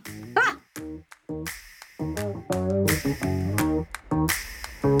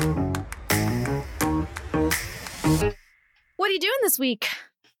 are you doing this week?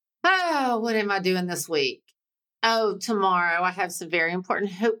 Oh, what am I doing this week? Oh, tomorrow I have some very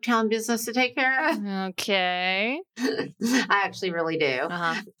important Hopetown business to take care of. Okay. I actually really do.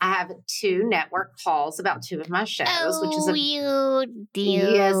 Uh-huh. I have 2 network calls about 2 of my shows, which is you do.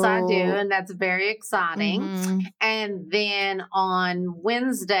 Yes, I do. And that's very exciting. Mhm. And then on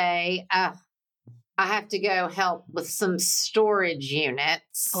Wednesday, I have to go help with some storage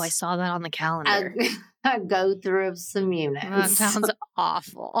units. Oh, I saw that on the calendar. I go through some units. That sounds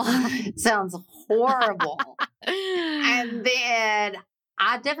awful. Sounds horrible. And then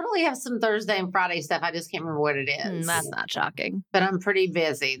I definitely have some Thursday and Friday stuff. I just can't remember what it is. That's not shocking. But I'm pretty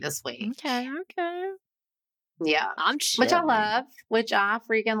busy this week. Okay. Yeah. I'm chilling. Which I love. Which I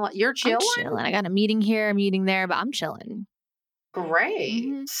freaking love. You're chilling? I'm chilling. I got a meeting here, a meeting there, but I'm chilling.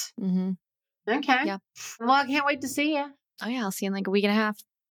 Great. Mm-hmm. Okay. Yeah. Well, I can't wait to see you. Oh, yeah. I'll see you in like a week and a half.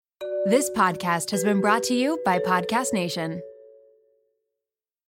 This podcast has been brought to you by Podcast Nation.